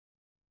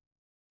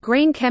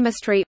Green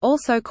chemistry,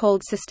 also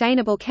called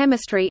sustainable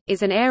chemistry,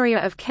 is an area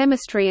of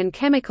chemistry and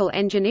chemical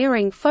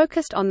engineering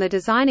focused on the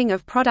designing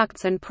of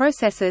products and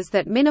processes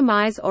that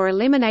minimize or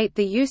eliminate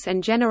the use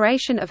and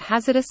generation of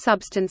hazardous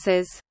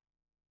substances.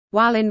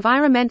 While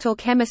environmental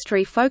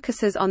chemistry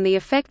focuses on the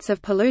effects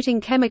of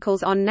polluting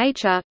chemicals on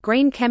nature,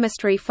 green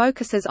chemistry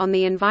focuses on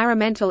the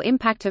environmental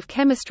impact of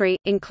chemistry,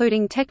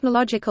 including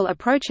technological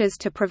approaches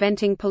to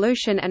preventing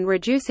pollution and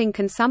reducing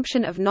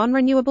consumption of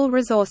non-renewable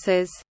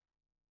resources.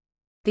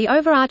 The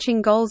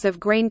overarching goals of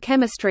green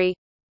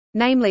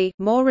chemistry—namely,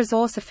 more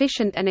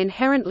resource-efficient and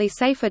inherently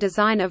safer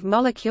design of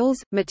molecules,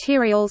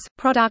 materials,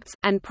 products,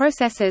 and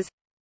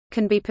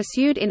processes—can be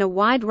pursued in a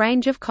wide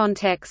range of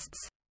contexts.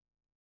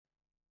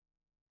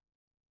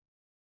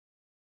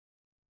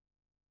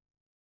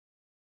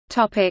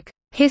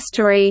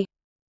 History.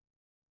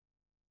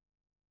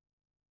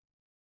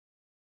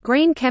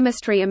 Green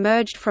chemistry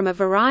emerged from a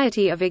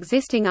variety of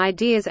existing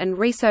ideas and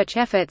research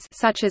efforts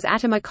such as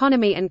atom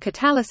economy and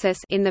catalysis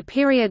in the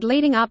period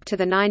leading up to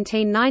the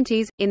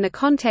 1990s, in the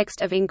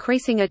context of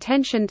increasing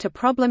attention to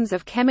problems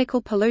of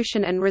chemical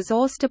pollution and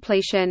resource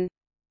depletion.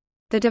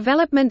 The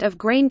development of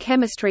green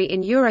chemistry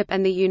in Europe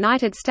and the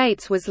United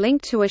States was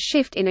linked to a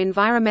shift in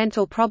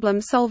environmental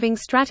problem-solving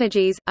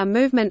strategies, a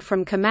movement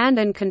from command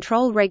and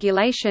control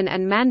regulation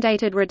and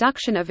mandated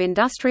reduction of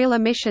industrial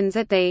emissions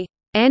at the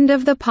end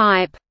of the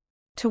pipe,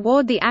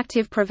 toward the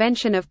active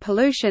prevention of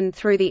pollution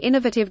through the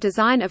innovative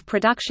design of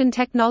production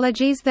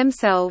technologies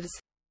themselves.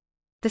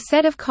 The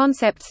set of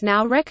concepts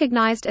now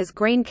recognized as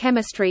green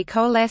chemistry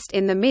coalesced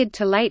in the mid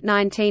to late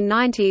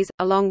 1990s,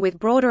 along with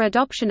broader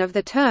adoption of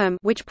the term,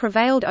 which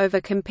prevailed over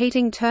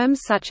competing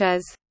terms such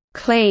as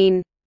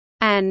clean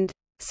and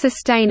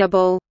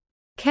sustainable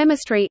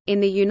chemistry. In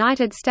the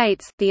United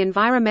States, the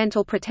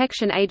Environmental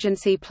Protection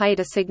Agency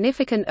played a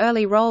significant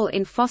early role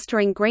in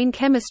fostering green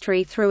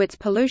chemistry through its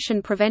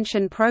pollution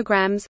prevention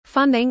programs,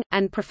 funding,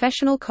 and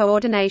professional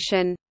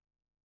coordination.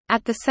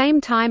 At the same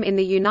time in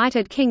the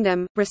United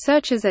Kingdom,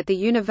 researchers at the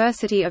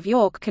University of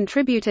York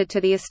contributed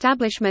to the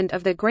establishment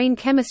of the Green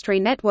Chemistry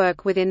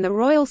Network within the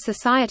Royal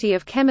Society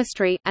of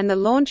Chemistry, and the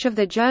launch of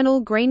the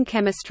journal Green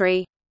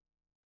Chemistry.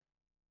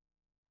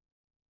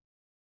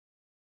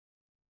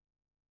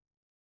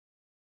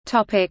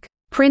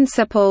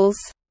 Principles.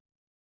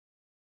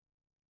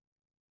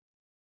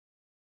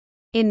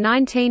 In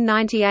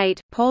 1998,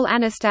 Paul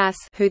Anastas,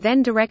 who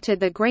then directed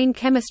the Green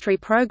Chemistry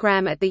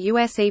Program at the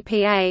US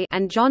EPA,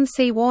 and John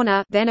C.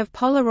 Warner, then of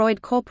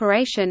Polaroid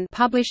Corporation,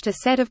 published a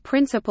set of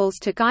principles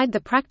to guide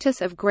the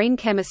practice of green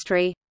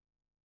chemistry.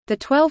 The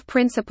 12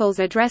 principles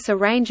address a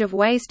range of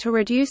ways to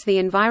reduce the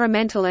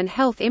environmental and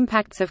health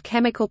impacts of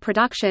chemical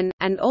production,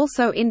 and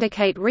also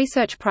indicate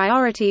research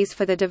priorities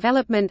for the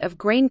development of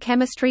green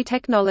chemistry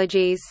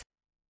technologies.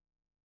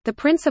 The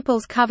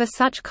principles cover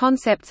such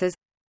concepts as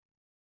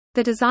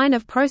the design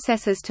of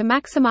processes to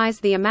maximize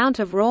the amount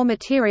of raw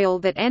material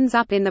that ends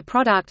up in the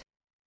product,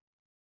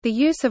 the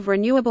use of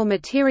renewable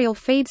material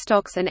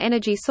feedstocks and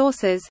energy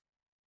sources,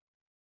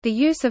 the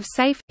use of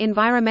safe,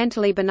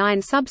 environmentally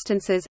benign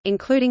substances,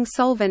 including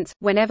solvents,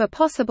 whenever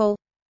possible,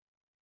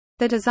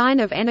 the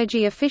design of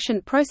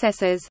energy-efficient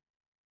processes,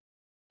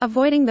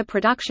 avoiding the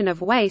production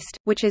of waste,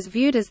 which is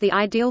viewed as the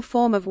ideal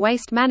form of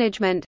waste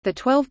management. The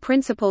 12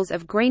 principles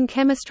of green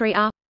chemistry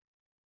are: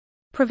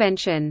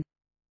 prevention.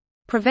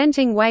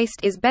 Preventing waste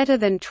is better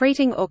than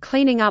treating or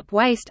cleaning up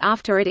waste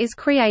after it is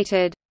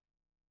created.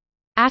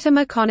 Atom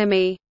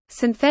economy.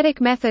 Synthetic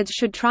methods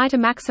should try to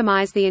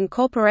maximize the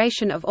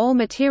incorporation of all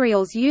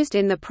materials used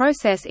in the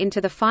process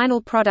into the final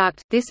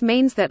product, this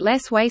means that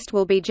less waste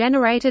will be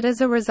generated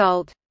as a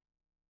result.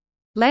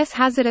 Less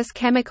hazardous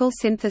chemical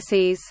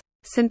syntheses.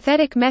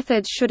 Synthetic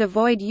methods should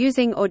avoid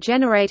using or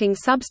generating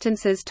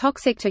substances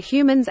toxic to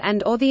humans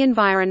and/or the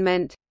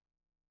environment.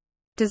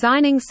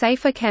 Designing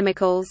safer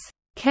chemicals.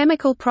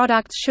 Chemical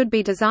products should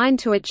be designed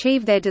to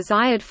achieve their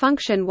desired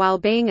function while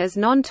being as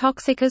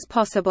non-toxic as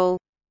possible.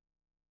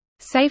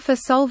 Safer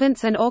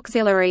solvents and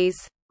auxiliaries.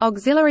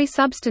 Auxiliary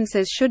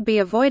substances should be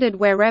avoided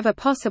wherever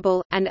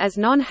possible, and as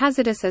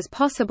non-hazardous as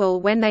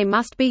possible when they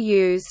must be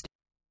used.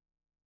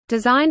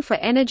 Design for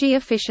energy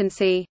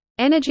efficiency.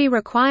 Energy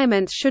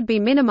requirements should be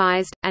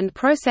minimized, and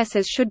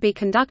processes should be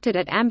conducted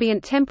at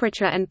ambient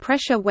temperature and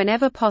pressure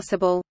whenever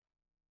possible.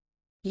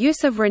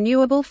 Use of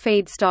renewable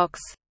feedstocks.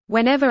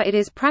 Whenever it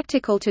is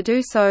practical to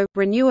do so,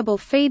 renewable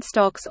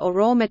feedstocks or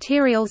raw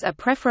materials are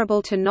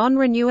preferable to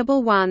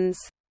non-renewable ones.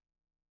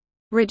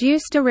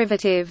 Reduce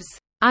derivatives.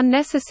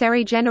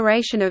 Unnecessary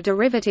generation of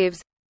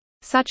derivatives,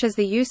 such as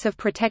the use of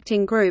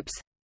protecting groups,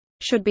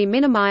 should be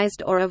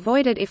minimized or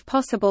avoided if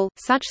possible.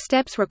 Such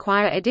steps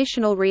require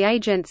additional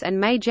reagents and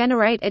may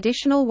generate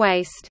additional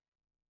waste.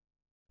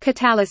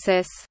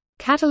 Catalysis.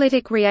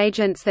 Catalytic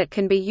reagents that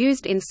can be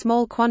used in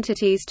small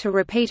quantities to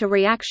repeat a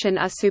reaction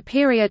are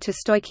superior to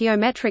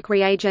stoichiometric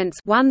reagents,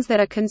 ones that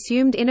are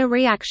consumed in a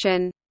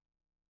reaction.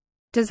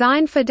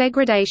 Design for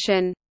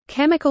degradation.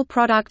 Chemical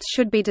products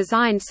should be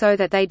designed so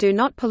that they do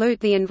not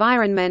pollute the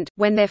environment.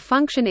 When their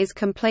function is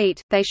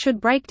complete, they should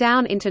break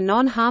down into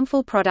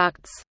non-harmful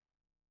products.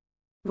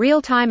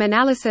 Real-time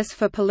analysis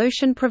for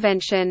pollution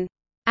prevention.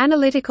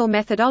 Analytical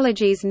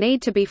methodologies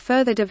need to be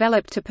further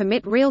developed to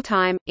permit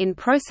real-time,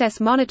 in-process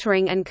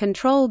monitoring and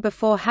control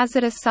before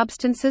hazardous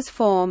substances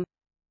form.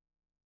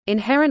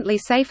 Inherently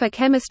safer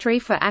chemistry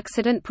for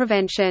accident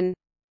prevention.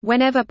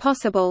 Whenever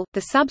possible,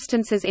 the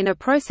substances in a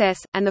process,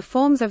 and the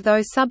forms of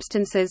those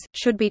substances,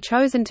 should be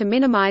chosen to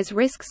minimize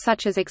risks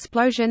such as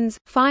explosions,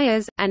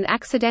 fires, and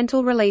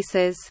accidental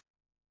releases.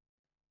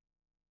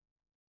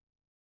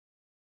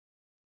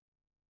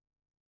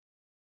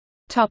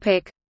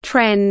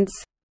 Trends.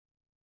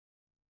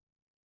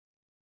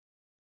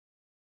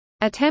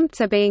 Attempts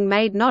are being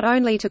made not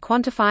only to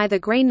quantify the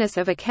greenness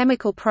of a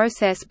chemical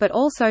process but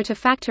also to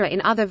factor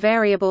in other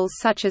variables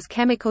such as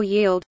chemical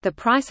yield, the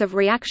price of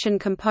reaction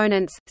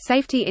components,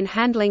 safety in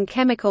handling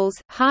chemicals,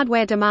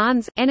 hardware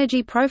demands,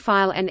 energy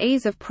profile and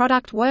ease of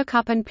product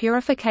workup and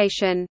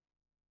purification.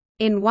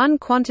 In one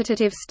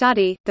quantitative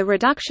study, the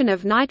reduction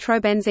of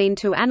nitrobenzene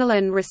to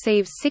aniline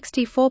receives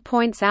 64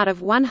 points out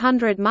of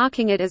 100,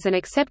 marking it as an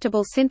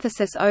acceptable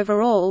synthesis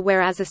overall,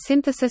 whereas a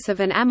synthesis of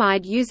an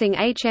amide using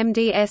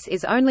HMDS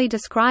is only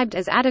described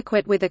as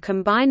adequate with a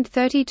combined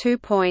 32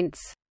 points.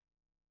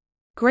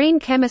 Green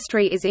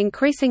chemistry is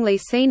increasingly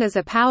seen as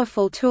a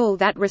powerful tool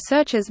that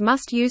researchers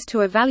must use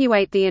to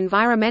evaluate the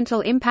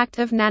environmental impact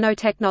of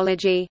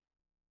nanotechnology.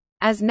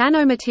 As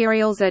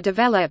nanomaterials are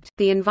developed,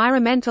 the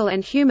environmental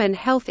and human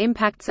health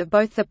impacts of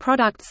both the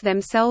products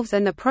themselves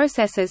and the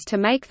processes to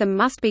make them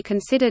must be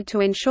considered to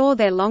ensure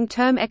their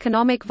long-term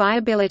economic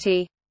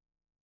viability.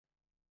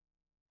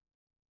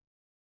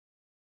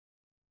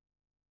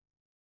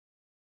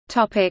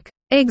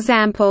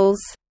 Examples.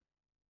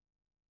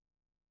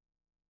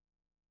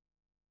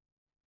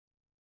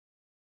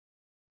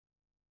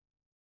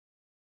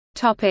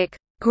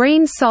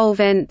 Green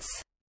solvents.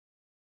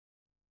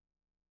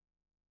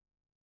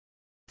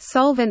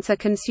 Solvents are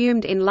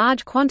consumed in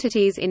large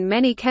quantities in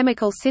many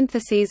chemical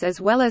syntheses as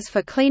well as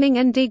for cleaning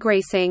and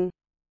degreasing.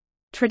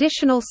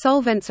 Traditional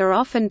solvents are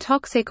often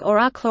toxic or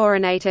are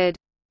chlorinated.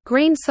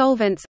 Green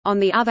solvents, on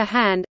the other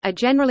hand, are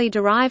generally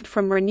derived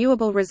from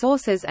renewable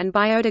resources and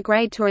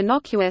biodegrade to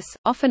innocuous,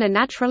 often a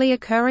naturally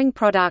occurring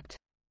product.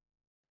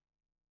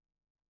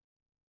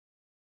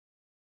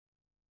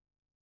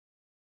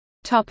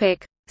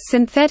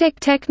 Synthetic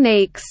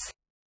techniques.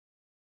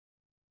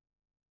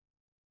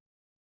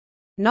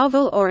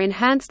 Novel or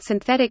enhanced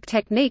synthetic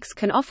techniques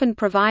can often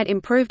provide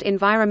improved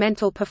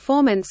environmental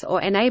performance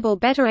or enable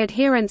better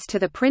adherence to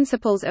the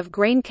principles of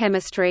green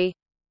chemistry.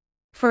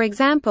 For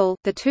example,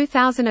 the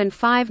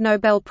 2005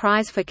 Nobel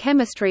Prize for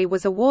Chemistry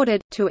was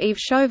awarded, to Yves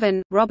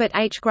Chauvin, Robert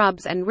H.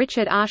 Grubbs and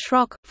Richard R.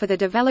 Schrock, for the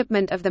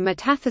development of the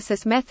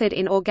metathesis method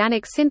in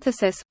organic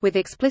synthesis, with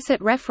explicit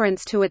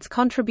reference to its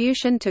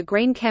contribution to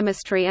green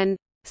chemistry and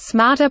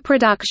smarter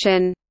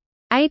production.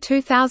 A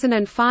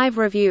 2005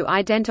 review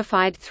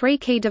identified 3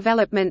 key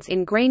developments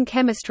in green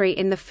chemistry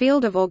in the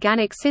field of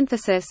organic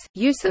synthesis: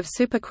 use of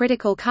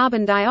supercritical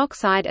carbon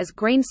dioxide as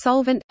green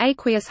solvent,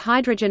 aqueous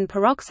hydrogen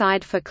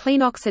peroxide for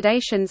clean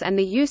oxidations, and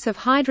the use of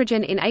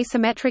hydrogen in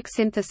asymmetric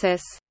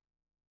synthesis.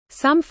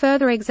 Some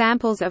further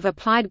examples of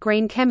applied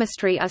green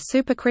chemistry are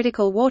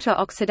supercritical water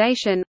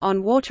oxidation,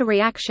 on-water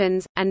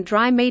reactions, and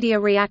dry media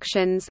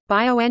reactions.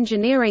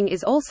 Bioengineering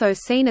is also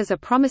seen as a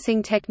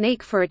promising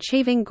technique for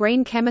achieving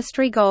green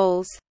chemistry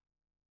goals.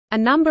 A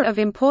number of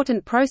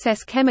important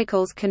process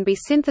chemicals can be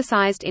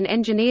synthesized in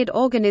engineered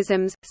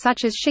organisms,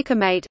 such as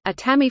shikimate, a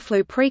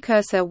Tamiflu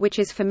precursor which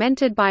is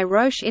fermented by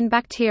Roche in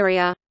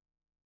bacteria.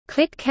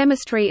 Click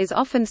chemistry is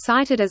often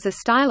cited as a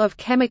style of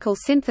chemical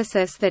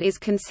synthesis that is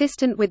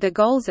consistent with the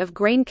goals of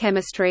green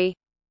chemistry.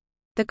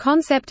 The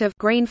concept of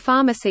green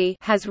pharmacy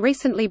has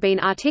recently been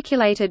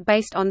articulated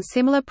based on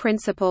similar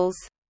principles.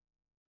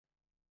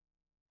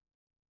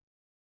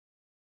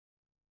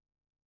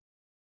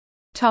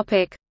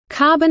 Topic: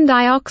 Carbon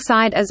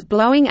dioxide as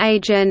blowing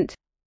agent.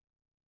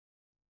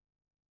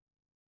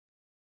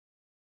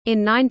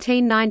 In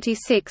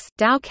 1996,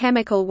 Dow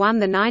Chemical won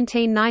the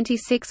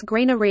 1996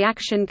 Greener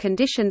Reaction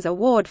Conditions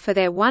Award for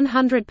their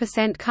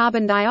 100%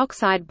 carbon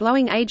dioxide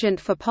blowing agent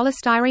for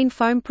polystyrene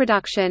foam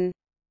production.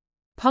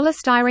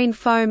 Polystyrene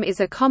foam is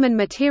a common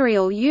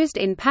material used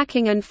in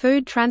packing and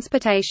food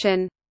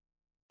transportation.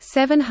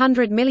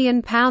 700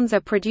 million pounds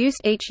are produced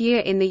each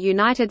year in the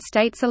United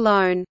States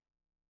alone.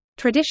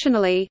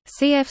 Traditionally,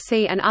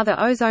 CFC and other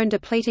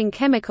ozone-depleting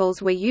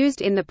chemicals were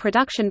used in the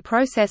production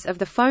process of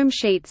the foam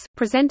sheets,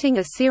 presenting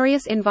a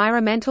serious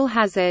environmental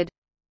hazard.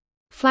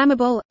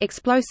 Flammable,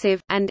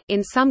 explosive, and,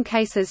 in some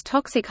cases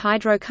toxic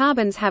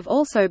hydrocarbons have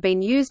also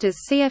been used as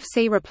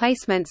CFC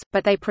replacements,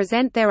 but they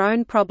present their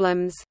own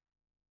problems.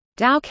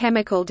 Dow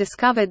Chemical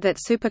discovered that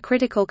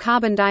supercritical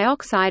carbon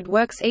dioxide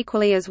works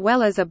equally as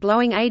well as a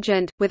blowing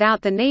agent,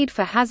 without the need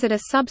for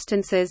hazardous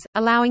substances,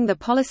 allowing the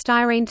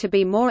polystyrene to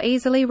be more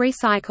easily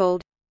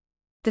recycled.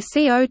 The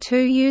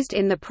CO2 used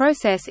in the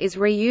process is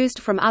reused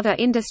from other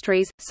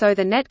industries, so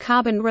the net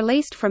carbon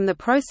released from the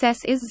process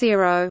is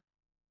zero.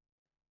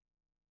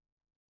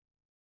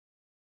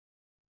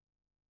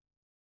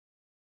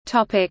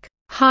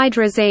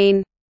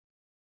 Hydrazine.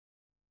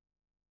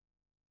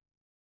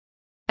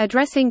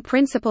 Addressing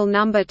principle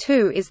number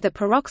 2 is the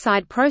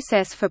peroxide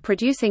process for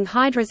producing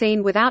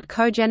hydrazine without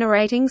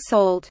cogenerating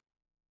salt.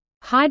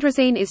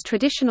 Hydrazine is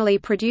traditionally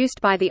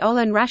produced by the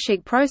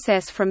Olin-Raschig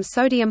process from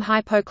sodium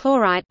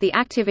hypochlorite, the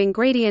active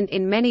ingredient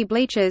in many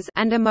bleaches,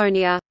 and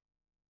ammonia.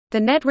 The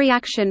net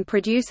reaction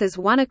produces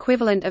one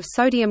equivalent of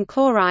sodium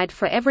chloride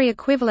for every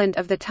equivalent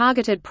of the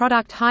targeted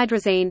product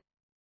hydrazine.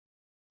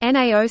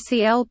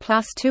 NaOCl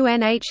plus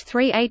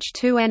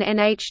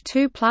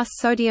 2NH3H2NNH2 plus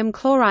sodium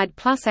chloride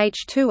plus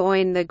H2O.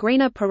 In the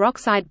greener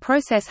peroxide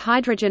process,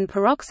 hydrogen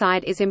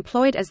peroxide is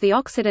employed as the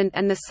oxidant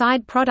and the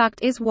side product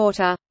is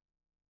water.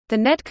 The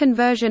net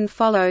conversion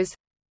follows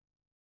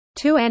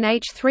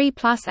 2NH3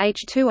 plus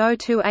H2O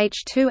to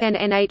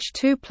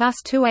H2NNH2 plus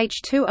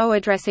 2H2O.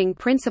 Addressing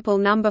principle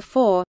number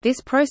 4,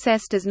 this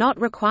process does not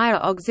require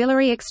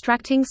auxiliary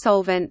extracting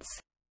solvents.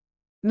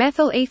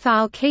 Methyl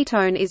ethyl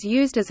ketone is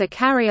used as a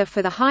carrier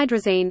for the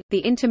hydrazine.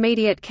 The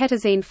intermediate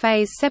ketazine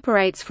phase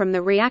separates from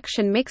the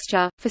reaction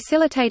mixture,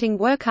 facilitating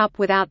workup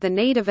without the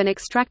need of an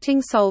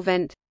extracting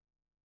solvent.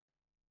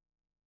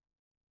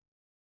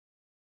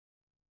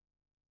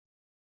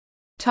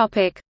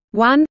 Topic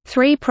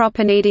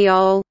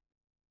 1,3-propanediol.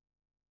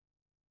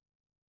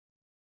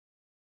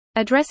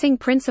 Addressing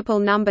principle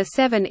number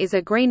 7 is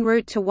a green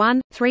route to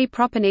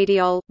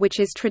 1,3-propanediol,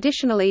 which is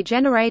traditionally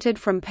generated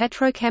from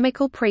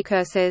petrochemical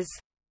precursors.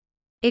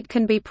 It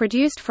can be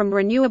produced from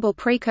renewable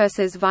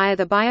precursors via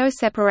the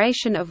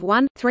bio-separation of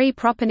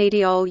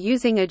 1,3-propanediol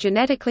using a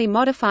genetically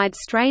modified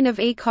strain of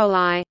E.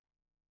 coli.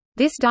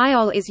 This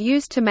diol is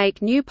used to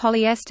make new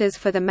polyesters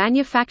for the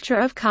manufacture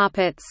of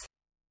carpets.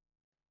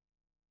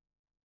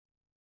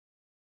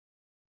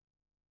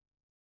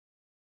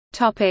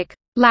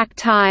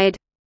 Lactide.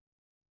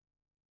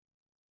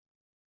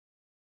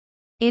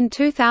 In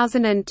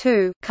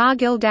 2002,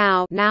 Cargill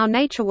Dow, now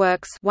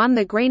NatureWorks, won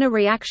the Greener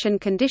Reaction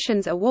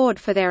Conditions Award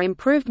for their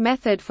improved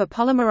method for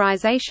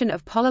polymerization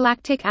of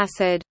polylactic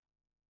acid.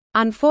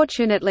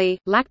 Unfortunately,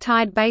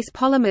 lactide-based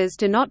polymers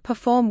do not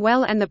perform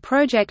well and the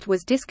project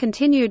was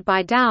discontinued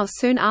by Dow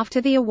soon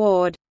after the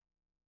award.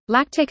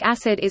 Lactic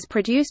acid is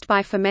produced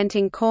by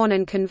fermenting corn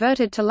and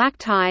converted to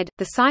lactide,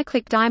 the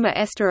cyclic dimer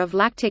ester of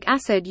lactic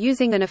acid,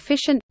 using an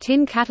efficient,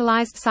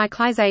 tin-catalyzed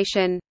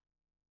cyclization.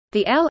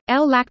 The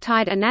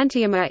L-lactide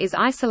enantiomer is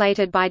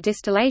isolated by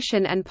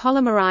distillation and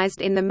polymerized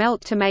in the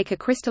melt to make a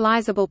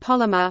crystallizable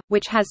polymer,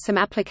 which has some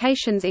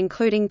applications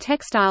including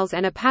textiles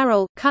and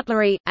apparel,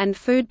 cutlery, and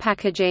food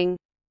packaging.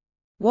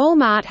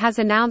 Walmart has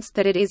announced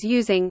that it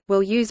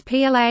will use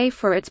PLA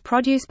for its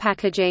produce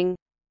packaging.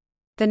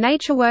 The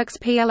NatureWorks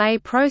PLA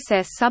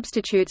process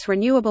substitutes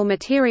renewable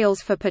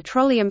materials for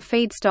petroleum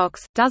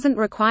feedstocks, doesn't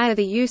require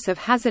the use of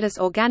hazardous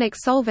organic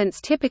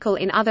solvents typical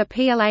in other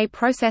PLA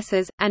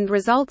processes, and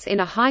results in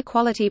a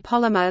high-quality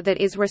polymer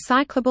that is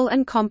recyclable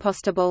and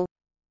compostable.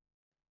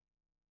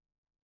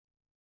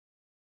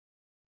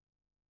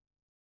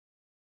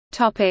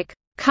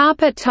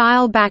 Carpet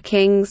tile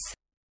backings.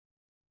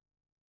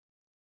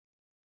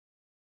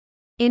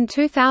 In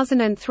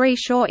 2003,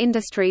 Shaw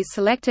Industries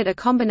selected a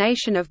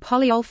combination of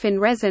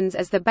polyolefin resins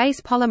as the base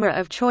polymer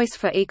of choice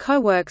for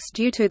EcoWorks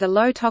due to the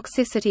low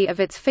toxicity of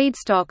its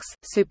feedstocks,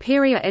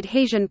 superior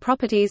adhesion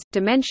properties,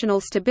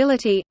 dimensional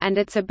stability, and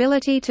its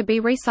ability to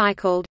be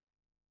recycled.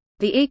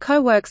 The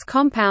EcoWorks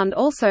compound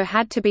also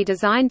had to be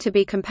designed to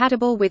be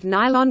compatible with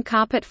nylon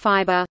carpet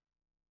fiber.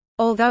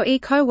 Although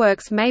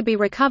EcoWorks may be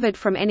recovered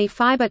from any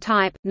fiber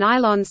type,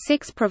 nylon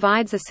 6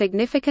 provides a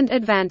significant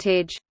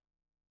advantage.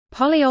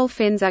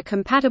 Polyolefins are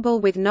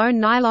compatible with known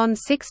nylon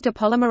 6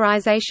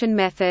 depolymerization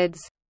methods.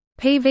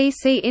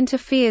 PVC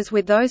interferes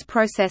with those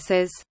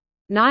processes.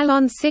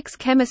 Nylon 6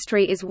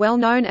 chemistry is well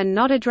known and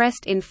not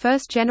addressed in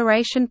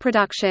first-generation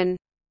production.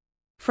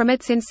 From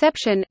its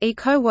inception,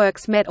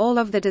 EcoWorks met all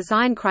of the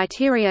design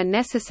criteria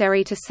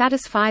necessary to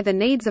satisfy the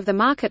needs of the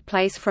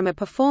marketplace from a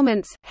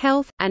performance,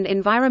 health, and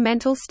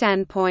environmental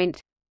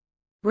standpoint.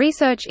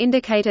 Research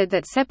indicated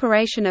that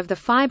separation of the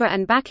fiber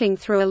and backing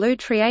through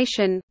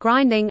elutriation,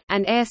 grinding,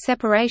 and air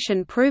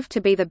separation proved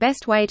to be the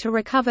best way to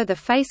recover the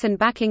face and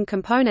backing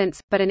components,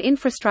 but an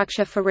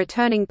infrastructure for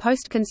returning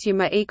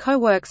post-consumer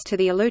EcoWorks to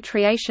the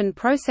elutriation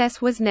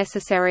process was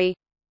necessary.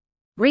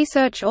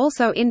 Research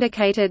also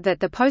indicated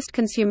that the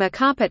post-consumer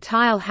carpet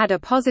tile had a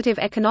positive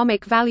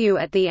economic value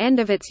at the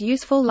end of its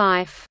useful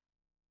life.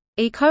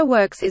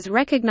 EcoWorks is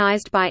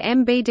recognized by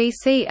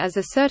MBDC as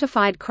a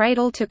certified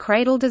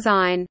cradle-to-cradle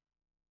design.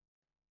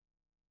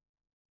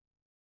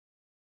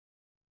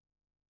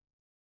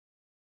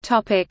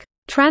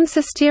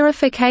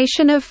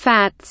 Transesterification of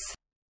fats.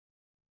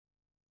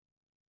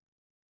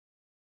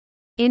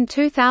 In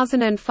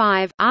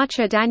 2005,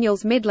 Archer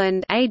Daniels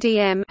Midland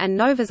 (ADM) and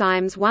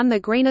Novozymes won the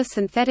Greener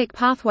Synthetic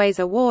Pathways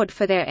Award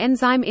for their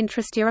enzyme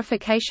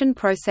intrasterification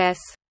process.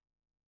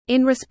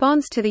 In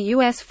response to the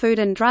U.S. Food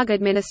and Drug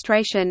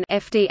Administration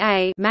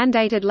 (FDA)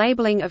 mandated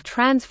labeling of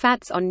trans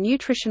fats on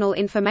nutritional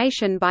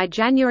information by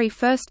January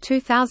 1,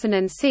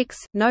 2006,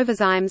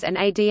 Novozymes and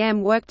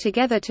ADM worked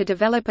together to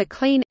develop a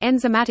clean,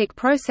 enzymatic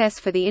process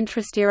for the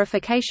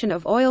intraesterification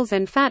of oils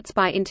and fats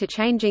by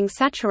interchanging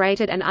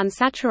saturated and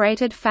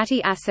unsaturated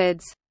fatty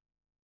acids.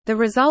 The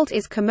result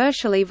is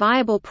commercially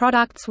viable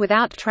products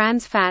without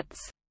trans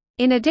fats.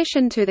 In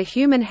addition to the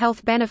human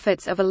health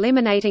benefits of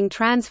eliminating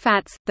trans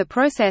fats, the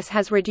process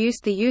has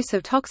reduced the use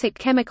of toxic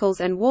chemicals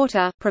and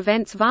water,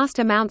 prevents vast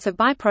amounts of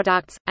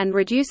byproducts, and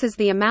reduces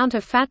the amount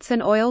of fats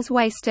and oils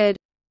wasted.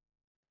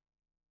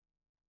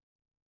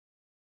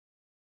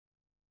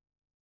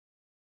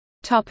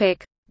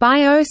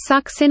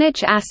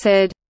 Bio-succinic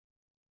acid.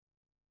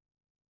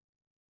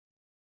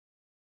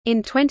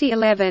 In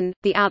 2011,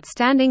 the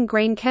Outstanding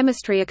Green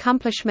Chemistry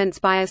Accomplishments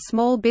by a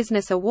Small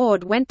Business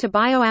Award went to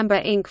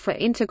BioAmber Inc. for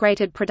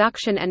integrated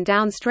production and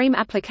downstream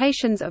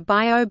applications of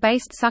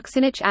bio-based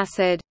succinic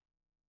acid.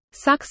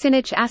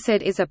 Succinic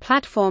acid is a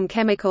platform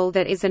chemical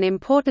that is an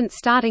important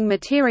starting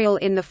material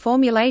in the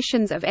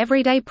formulations of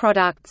everyday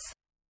products.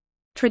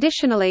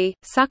 Traditionally,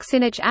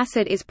 succinic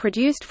acid is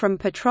produced from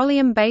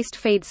petroleum-based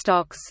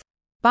feedstocks.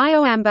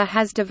 BioAmber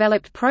has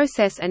developed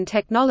process and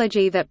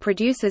technology that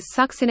produces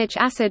succinic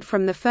acid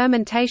from the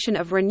fermentation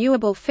of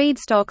renewable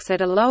feedstocks at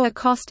a lower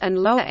cost and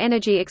lower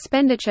energy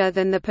expenditure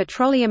than the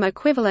petroleum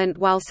equivalent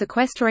while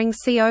sequestering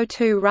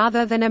CO2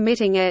 rather than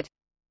emitting it.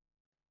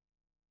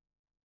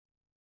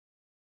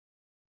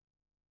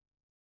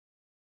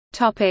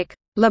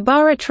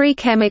 Laboratory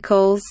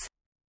chemicals.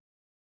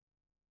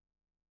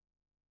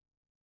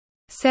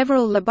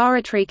 Several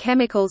laboratory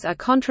chemicals are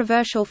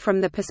controversial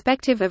from the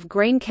perspective of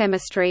green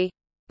chemistry.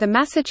 The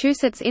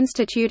Massachusetts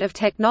Institute of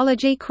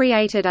Technology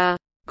created a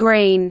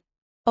 «green»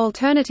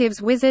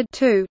 alternatives wizard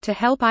to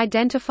help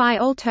identify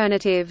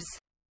alternatives.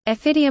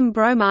 Ethidium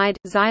bromide,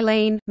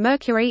 xylene,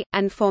 mercury,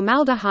 and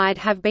formaldehyde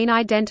have been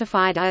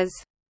identified as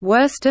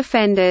 «worst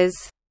offenders»,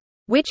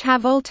 which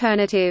have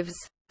alternatives.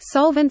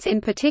 Solvents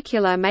in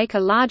particular make a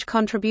large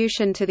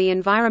contribution to the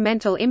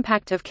environmental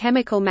impact of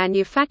chemical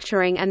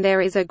manufacturing, and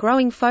there is a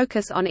growing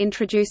focus on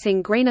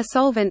introducing greener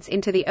solvents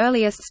into the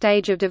earliest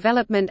stage of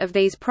development of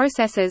these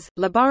processes,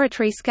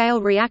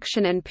 laboratory-scale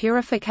reaction and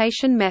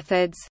purification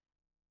methods.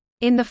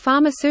 In the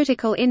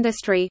pharmaceutical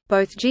industry,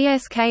 both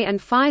GSK and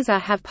Pfizer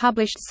have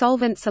published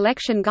solvent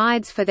selection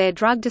guides for their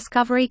drug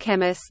discovery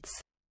chemists.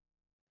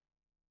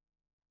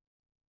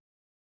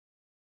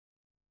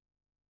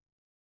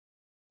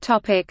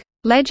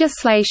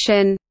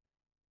 Legislation.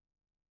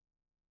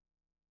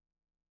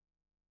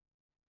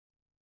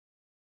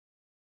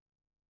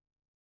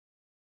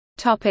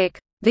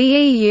 The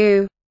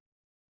EU.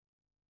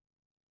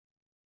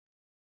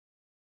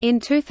 In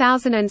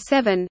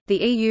 2007, the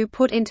EU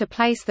put into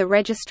place the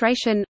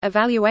Registration,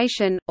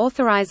 Evaluation,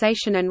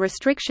 Authorization and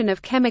Restriction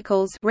of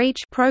Chemicals (REACH)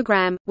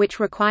 program,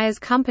 which requires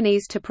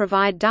companies to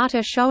provide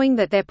data showing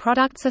that their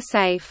products are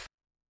safe.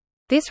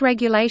 This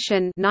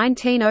regulation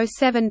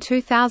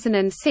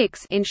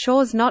 1907-2006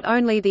 ensures not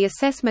only the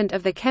assessment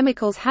of the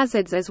chemicals'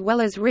 hazards as well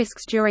as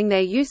risks during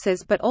their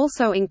uses but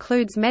also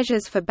includes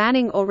measures for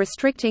banning or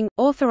restricting,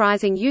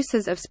 authorizing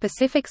uses of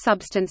specific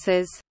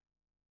substances.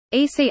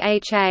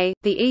 ECHA,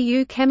 the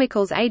EU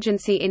Chemicals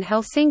Agency in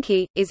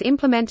Helsinki, is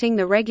implementing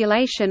the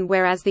regulation,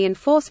 whereas the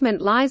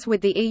enforcement lies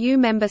with the EU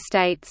member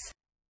states.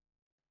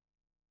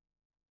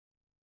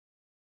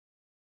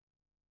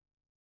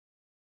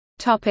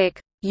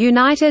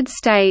 United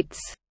States.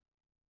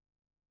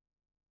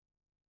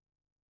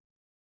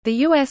 The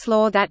U.S.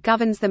 law that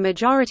governs the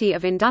majority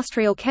of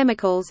industrial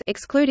chemicals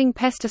excluding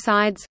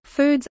pesticides,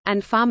 foods,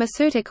 and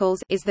pharmaceuticals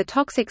is the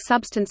Toxic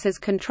Substances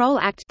Control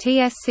Act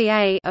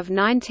 (TSCA) of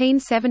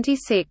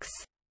 1976.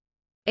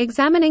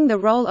 Examining the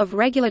role of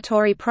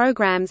regulatory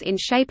programs in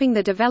shaping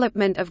the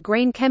development of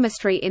green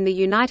chemistry in the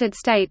United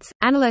States,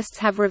 analysts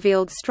have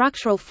revealed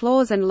structural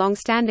flaws and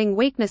long-standing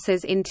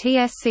weaknesses in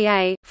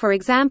TSCA. For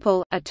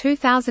example, a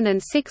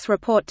 2006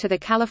 report to the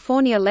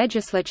California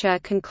legislature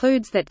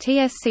concludes that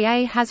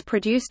TSCA has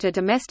produced a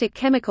domestic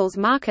chemicals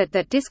market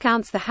that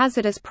discounts the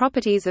hazardous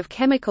properties of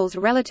chemicals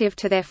relative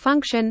to their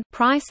function,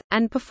 price,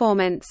 and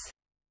performance.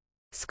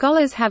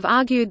 Scholars have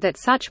argued that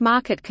such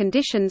market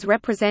conditions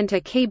represent a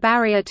key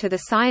barrier to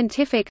the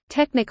scientific,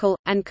 technical,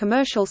 and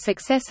commercial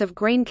success of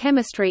green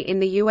chemistry in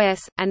the U.S.,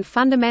 and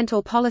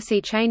fundamental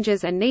policy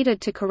changes are needed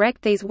to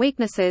correct these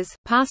weaknesses.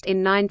 Passed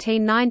in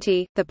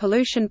 1990, the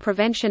Pollution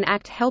Prevention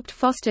Act helped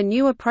foster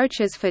new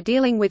approaches for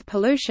dealing with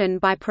pollution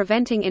by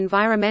preventing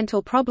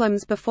environmental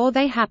problems before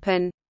they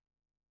happen.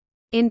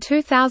 In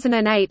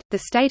 2008, the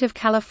state of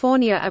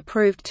California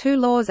approved 2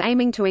 laws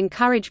aiming to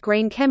encourage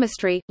green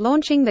chemistry,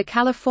 launching the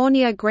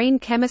California Green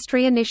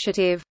Chemistry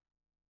Initiative.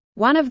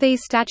 One of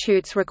these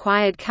statutes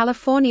required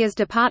California's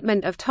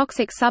Department of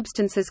Toxic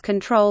Substances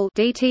Control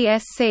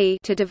 (DTSC)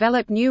 to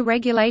develop new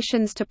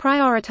regulations to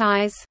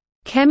prioritize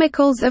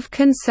chemicals of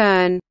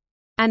concern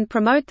and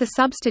promote the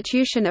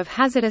substitution of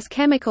hazardous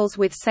chemicals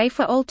with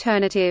safer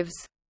alternatives.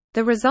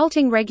 The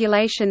resulting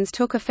regulations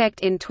took effect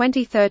in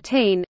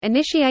 2013,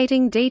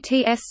 initiating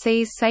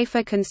DTSC's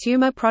Safer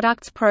Consumer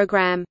Products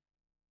Program.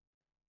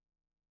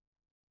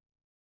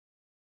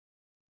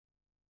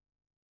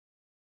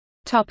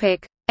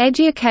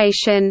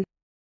 Education.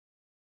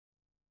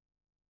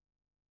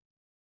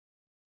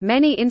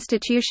 Many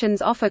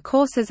institutions offer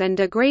courses and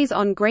degrees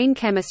on green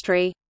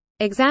chemistry.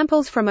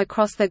 Examples from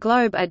across the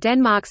globe are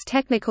Denmark's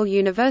Technical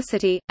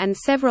University, and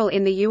several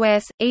in the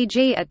U.S.,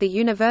 e.g. at the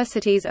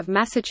universities of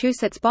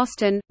Massachusetts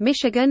Boston,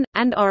 Michigan,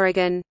 and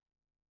Oregon.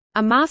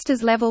 A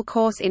master's-level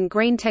course in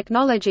green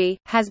technology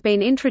has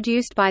been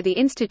introduced by the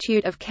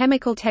Institute of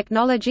Chemical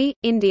Technology,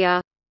 India.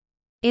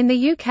 In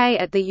the UK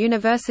at the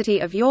University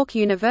of York,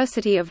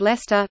 University of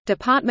Leicester,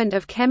 Department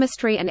of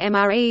Chemistry and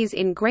MREs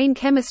in Green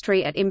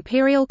Chemistry at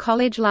Imperial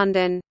College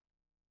London.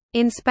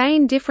 In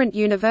Spain, different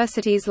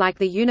universities like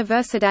the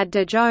Universidad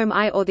de Jaume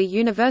I or the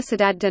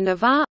Universidad de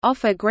Navarre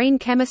offer green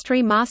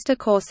chemistry master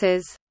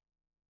courses.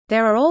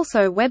 There are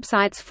also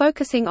websites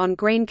focusing on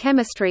green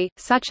chemistry,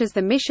 such as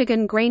the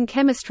Michigan Green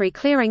Chemistry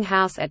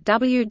Clearinghouse at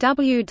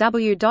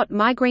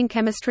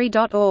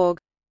www.mygreenchemistry.org.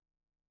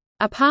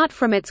 Apart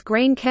from its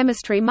green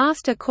chemistry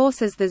master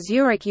courses, the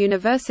Zurich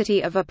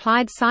University of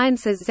Applied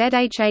Sciences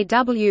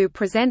ZHAW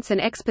presents an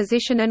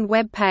exposition and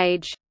web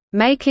page,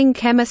 "Making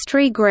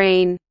Chemistry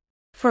Green,"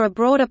 for a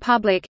broader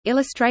public,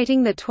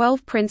 illustrating the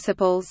 12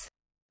 principles.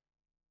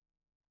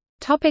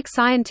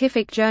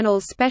 Scientific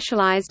journals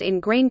specialized in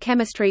green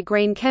chemistry: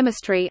 Green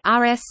Chemistry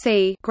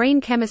 (RSC),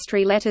 Green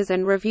Chemistry Letters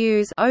and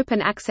Reviews,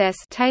 Open Access,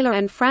 Taylor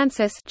and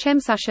Francis,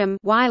 Chemsusham,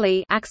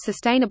 Wiley, ACS,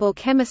 Sustainable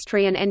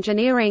Chemistry and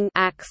Engineering,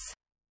 ACS.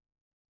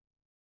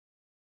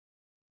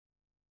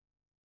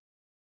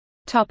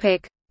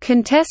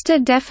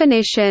 Contested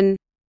definition.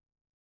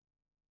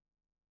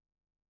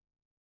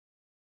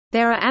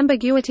 There are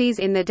ambiguities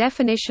in the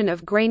definition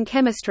of green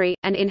chemistry,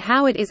 and in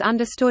how it is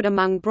understood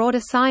among broader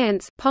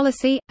science,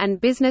 policy,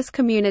 and business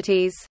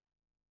communities.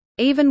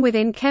 Even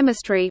within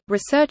chemistry,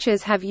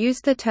 researchers have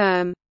used the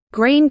term,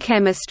 "green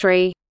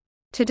chemistry,"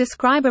 to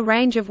describe a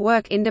range of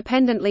work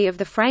independently of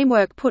the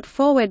framework put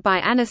forward by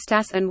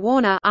Anastas and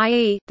Warner,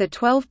 i.e., the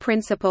 12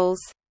 principles.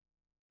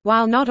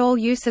 While not all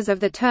uses of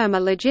the term are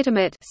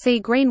legitimate,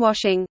 see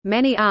greenwashing,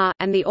 many are,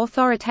 and the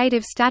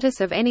authoritative status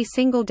of any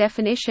single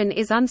definition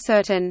is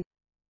uncertain.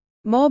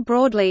 More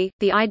broadly,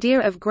 the idea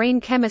of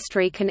green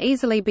chemistry can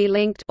easily be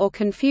linked or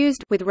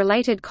confused with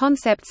related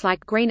concepts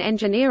like green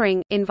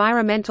engineering,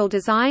 environmental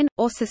design,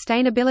 or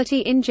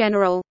sustainability in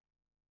general.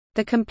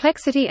 The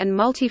complexity and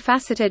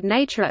multifaceted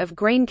nature of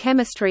green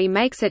chemistry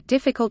makes it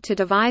difficult to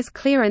devise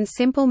clear and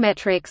simple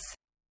metrics.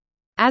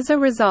 As a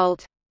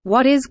result,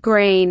 "What is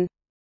green?"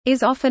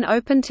 is often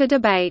open to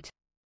debate.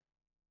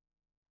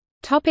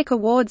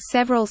 Awards.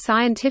 Several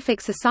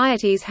scientific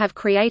societies have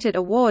created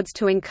awards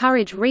to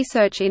encourage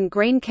research in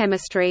green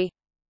chemistry.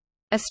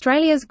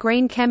 Australia's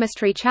Green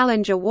Chemistry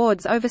Challenge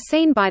Awards,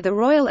 overseen by the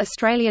Royal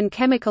Australian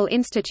Chemical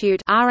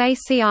Institute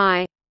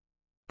 (RACI).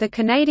 The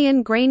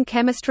Canadian Green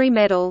Chemistry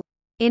Medal.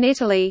 In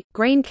Italy,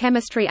 green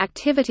chemistry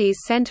activities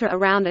centre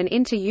around an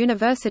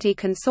inter-university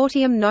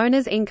consortium known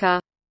as INCA.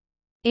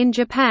 In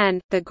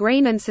Japan, the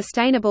Green and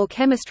Sustainable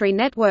Chemistry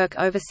Network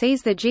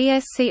oversees the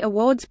GSC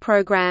Awards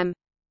program.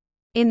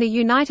 In the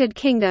United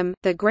Kingdom,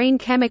 the Green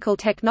Chemical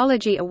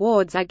Technology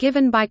Awards are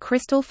given by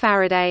Crystal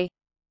Faraday.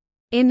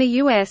 In the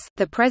U.S.,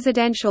 the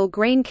Presidential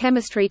Green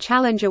Chemistry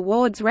Challenge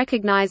Awards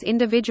recognize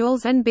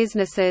individuals and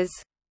businesses.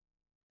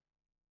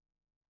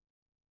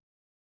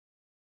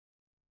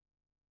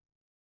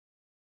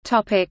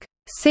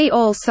 See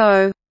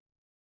also: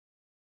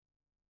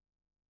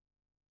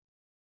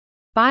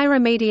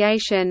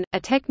 Bioremediation, a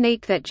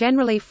technique that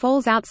generally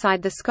falls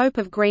outside the scope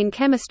of green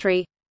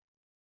chemistry.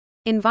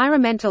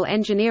 Environmental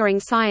engineering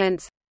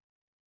science.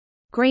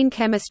 Green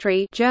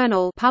Chemistry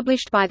journal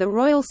published by the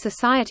Royal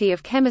Society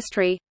of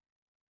Chemistry.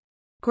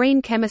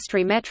 Green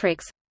chemistry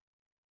metrics.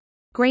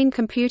 Green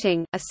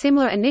computing, a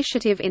similar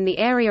initiative in the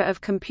area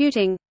of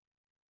computing.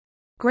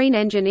 Green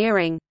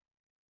engineering.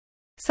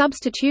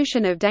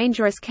 Substitution of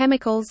dangerous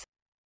chemicals.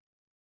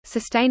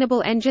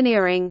 Sustainable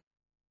engineering.